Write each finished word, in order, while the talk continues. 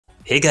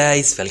Hey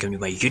guys, welcome to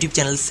my YouTube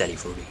channel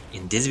Sally4D.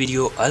 In this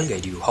video, I'll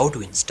guide you how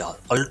to install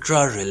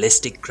ultra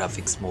realistic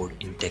graphics mode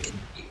in Tekken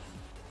 8.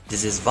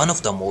 This is one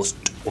of the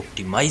most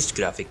optimized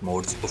graphic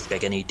modes of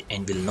Tekken 8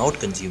 and will not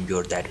consume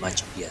your that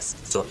much FPS.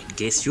 So in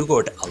case you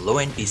got a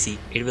low-end PC,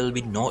 it will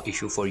be no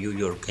issue for you.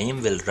 Your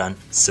game will run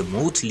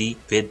smoothly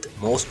with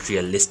most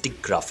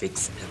realistic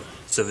graphics ever.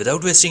 So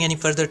without wasting any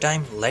further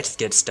time, let's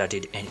get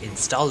started and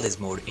install this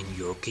mode in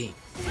your game.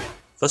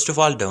 First of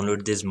all,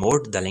 download this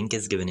mode, the link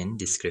is given in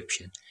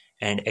description,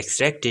 and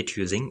extract it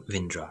using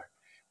WinRAR.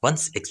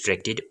 Once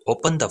extracted,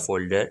 open the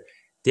folder.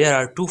 There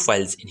are two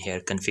files in here,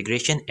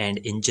 configuration and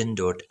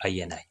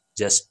engine.ini.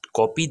 Just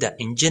copy the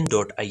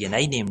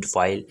engine.ini named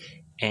file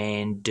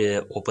and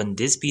open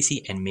this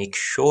PC and make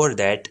sure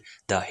that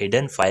the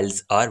hidden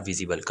files are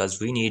visible because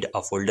we need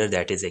a folder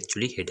that is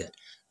actually hidden.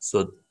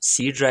 So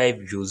C drive,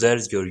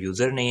 users, your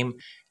username,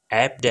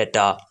 app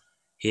data,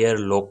 here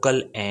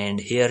local and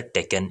here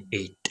Tekken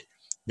 8.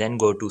 Then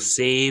go to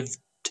saved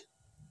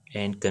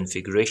and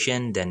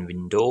configuration, then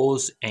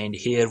Windows, and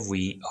here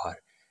we are.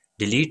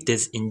 Delete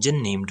this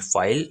engine named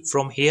file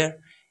from here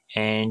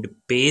and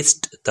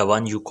paste the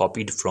one you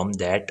copied from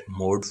that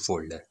mode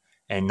folder,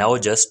 and now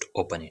just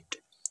open it.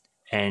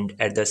 And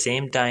at the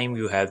same time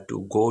you have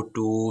to go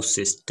to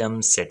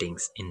system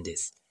settings in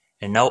this,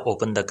 and now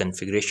open the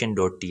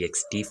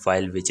configuration.txt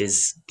file which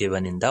is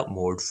given in the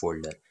mode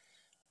folder.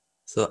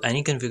 So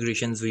any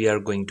configurations we are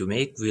going to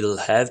make, we'll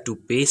have to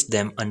paste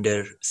them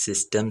under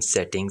system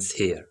settings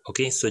here.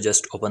 Okay, so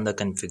just open the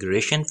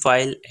configuration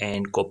file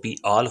and copy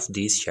all of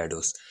these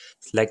shadows.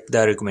 Select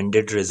the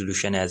recommended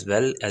resolution as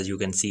well, as you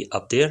can see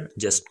up there.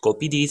 Just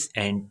copy these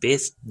and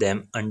paste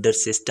them under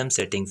system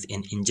settings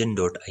in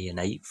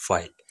engine.ini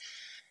file.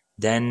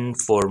 Then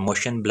for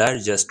motion blur,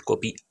 just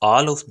copy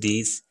all of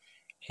these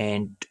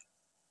and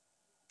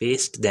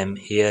paste them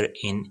here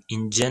in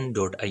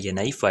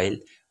engine.ini file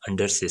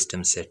under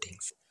system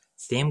settings.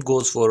 Same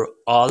goes for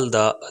all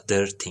the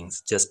other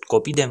things. Just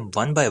copy them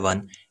one by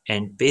one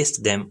and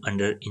paste them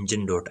under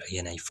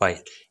engine.ini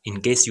file.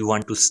 In case you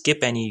want to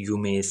skip any, you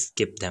may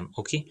skip them.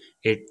 Okay,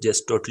 it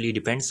just totally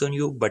depends on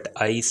you, but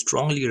I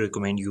strongly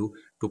recommend you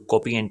to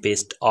copy and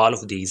paste all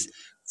of these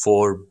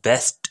for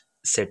best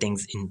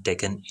settings in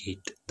Tekken 8,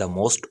 the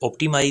most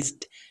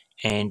optimized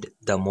and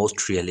the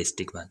most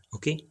realistic one.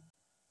 Okay,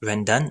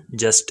 when done,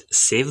 just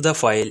save the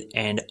file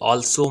and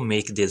also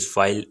make this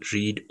file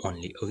read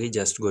only. Okay,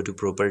 just go to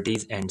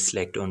properties and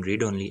select on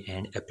read only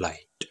and apply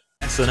it.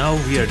 So now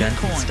we are done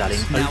installing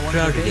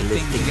ultra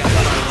realistic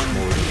graphics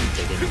mode in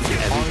Tekken.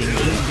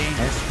 Everything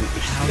has to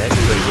its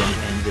best version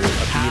and will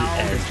appeal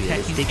as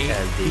realistic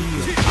as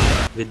they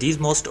can. With these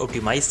most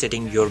optimized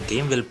settings, your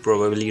game will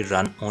probably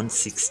run on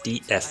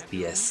 60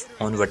 FPS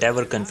on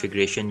whatever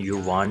configuration you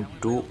want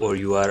to or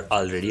you are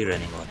already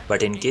running on.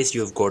 But in case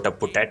you've got a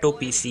potato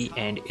PC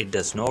and it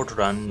does not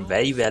run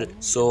very well,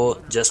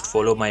 so just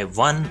follow my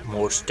one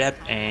more step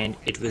and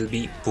it will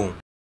be boom.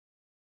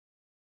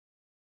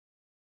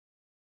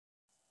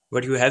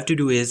 What you have to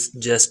do is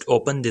just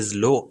open this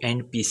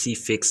low-end PC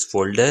fix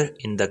folder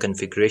in the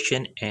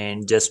configuration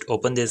and just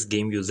open this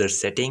game user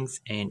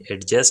settings and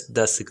adjust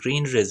the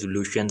screen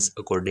resolutions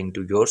according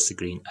to your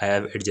screen. I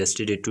have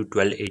adjusted it to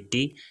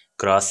 1280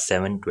 x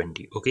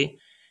 720. Okay,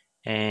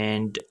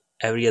 and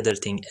every other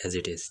thing as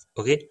it is.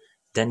 Okay,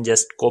 then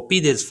just copy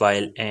this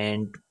file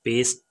and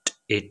paste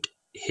it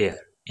here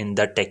in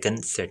the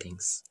Tekken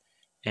settings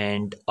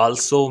and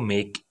also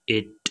make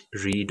it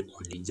read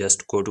only.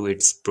 Just go to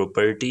its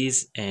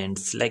properties and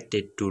select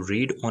it to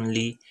read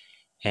only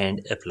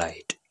and apply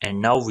it. And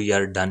now we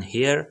are done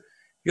here.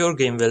 Your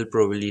game will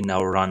probably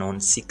now run on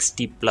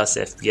 60 plus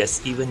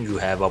FPS even you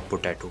have a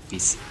potato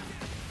PC.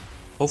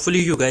 Hopefully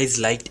you guys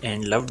liked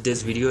and loved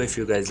this video. If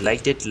you guys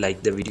liked it,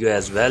 like the video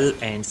as well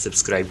and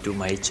subscribe to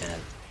my channel.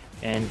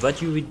 And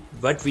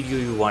what video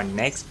you want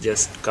next,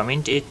 just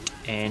comment it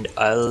and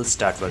I'll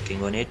start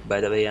working on it. By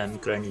the way, I'm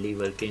currently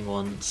working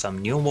on some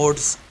new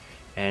modes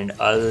and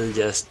I'll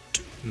just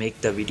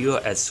make the video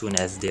as soon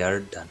as they are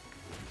done.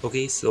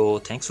 Okay, so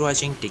thanks for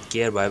watching, take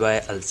care, bye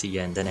bye, I'll see you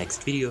in the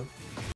next video.